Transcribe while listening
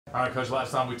All right, Coach,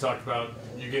 last time we talked about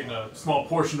you getting a small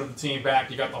portion of the team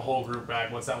back. You got the whole group back.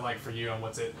 What's that like for you, and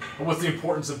what's the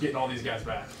importance of getting all these guys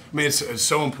back? I mean, it's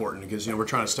so important because, we're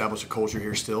trying to establish a culture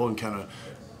here still and kind of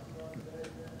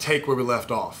take where we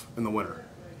left off in the winter.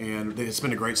 And it's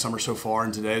been a great summer so far,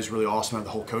 and today is really awesome to have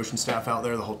the whole coaching staff out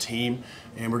there, the whole team,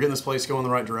 and we're getting this place going in the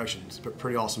right direction. It's a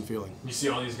pretty awesome feeling. You see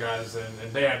all these guys,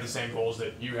 and they have the same goals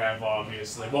that you have,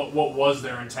 obviously. What was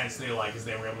their intensity like as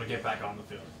they were able to get back on the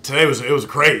field? Today it was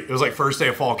great. It was like first day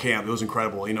of fall camp. It was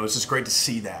incredible. It's just great to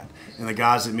see that. And the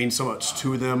guys, it means so much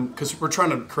to them because we're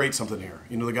trying to create something here.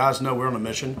 The guys know we're on a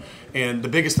mission. And the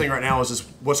biggest thing right now is just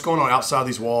what's going on outside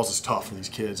these walls is tough for these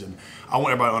kids. And I want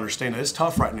everybody to understand that it's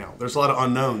tough right now. There's a lot of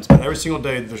unknowns. But every single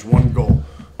day there's one goal.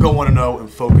 Go 1-0 and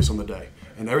focus on the day.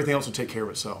 And everything else will take care of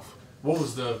itself. What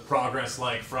was the progress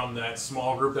like from that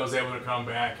small group that was able to come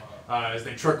back as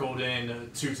they trickled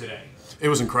in to today? It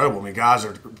was incredible. I mean, guys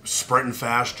are sprinting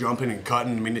fast, jumping and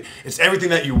cutting. I mean, it's everything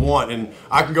that you want. And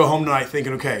I can go home tonight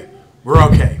thinking, okay. We're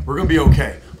going to be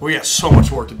okay. But we got so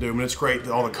much work to do. I mean, it's great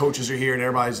that all the coaches are here and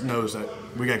everybody knows that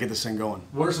we got to get this thing going.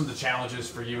 What are some of the challenges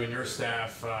for you and your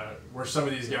staff where some of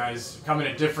these guys come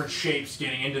in different shapes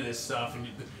getting into this stuff, and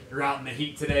you're out in the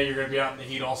heat today, you're going to be out in the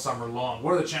heat all summer long.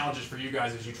 What are the challenges for you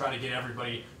guys as you try to get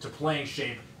everybody to playing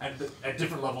shape at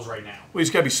different levels right now? Well, you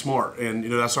just got to be smart,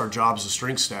 and that's our job as a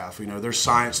strength staff. There's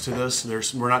science to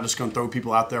this. We're not just going to throw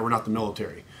people out there. We're not the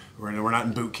military. We're not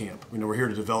in boot camp. We're here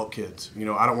to develop kids.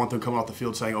 I don't want them coming off the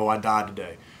field saying, "Oh, I died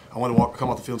today." I want to come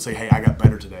off the field and say, "Hey, I got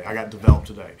better today. I got developed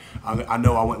today. I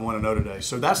know I went 1-0 today."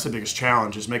 So that's the biggest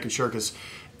challenge, is making sure, because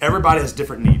everybody has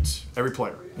different needs. Every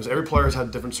player, because every player has had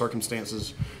different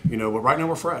circumstances. But right now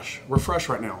we're fresh. We're fresh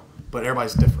right now, but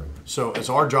everybody's different. So it's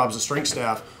our job as a strength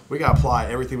staff. We got to apply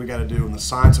everything we got to do in the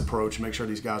science approach and make sure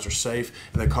these guys are safe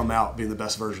and they come out being the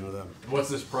best version of them. What's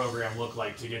this program look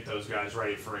like to get those guys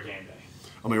ready for a game day?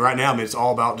 I mean, right now, it's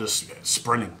all about just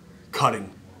sprinting,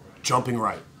 cutting, jumping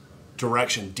right,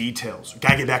 direction, details.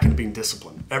 Got to get back into being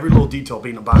disciplined. Every little detail,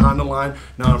 being behind the line,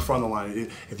 not in front of the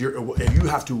line. If you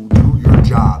have to do your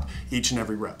job each and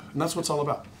every rep, and that's what it's all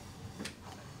about.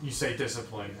 You say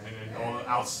discipline, and in all the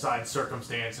outside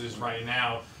circumstances right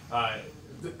now,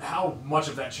 how much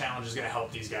of that challenge is going to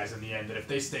help these guys in the end? That if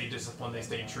they stay disciplined, they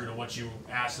stay true to what you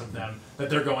ask of them,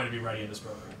 that they're going to be ready in this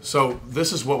program. So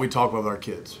this is what we talk about with our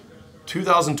kids.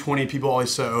 2020, people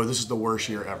always say, "Oh, this is the worst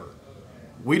year ever."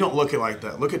 We don't look at it like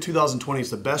that. Look at 2020 as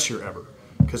the best year ever.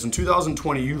 Because in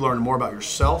 2020, you learn more about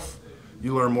yourself.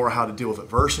 You learn more how to deal with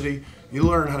adversity. You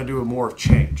learn how to do more of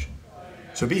change.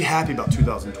 So be happy about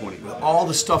 2020 with all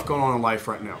the stuff going on in life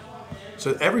right now.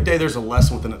 So every day there's a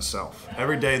lesson within itself.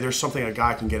 Every day there's something a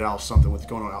guy can get out of something with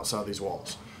going on outside these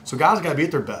walls. So guys got to be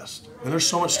at their best. And there's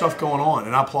so much stuff going on.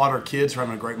 And I applaud our kids for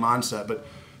having a great mindset. But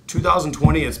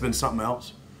 2020, it's been something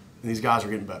else. And these guys are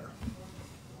getting better.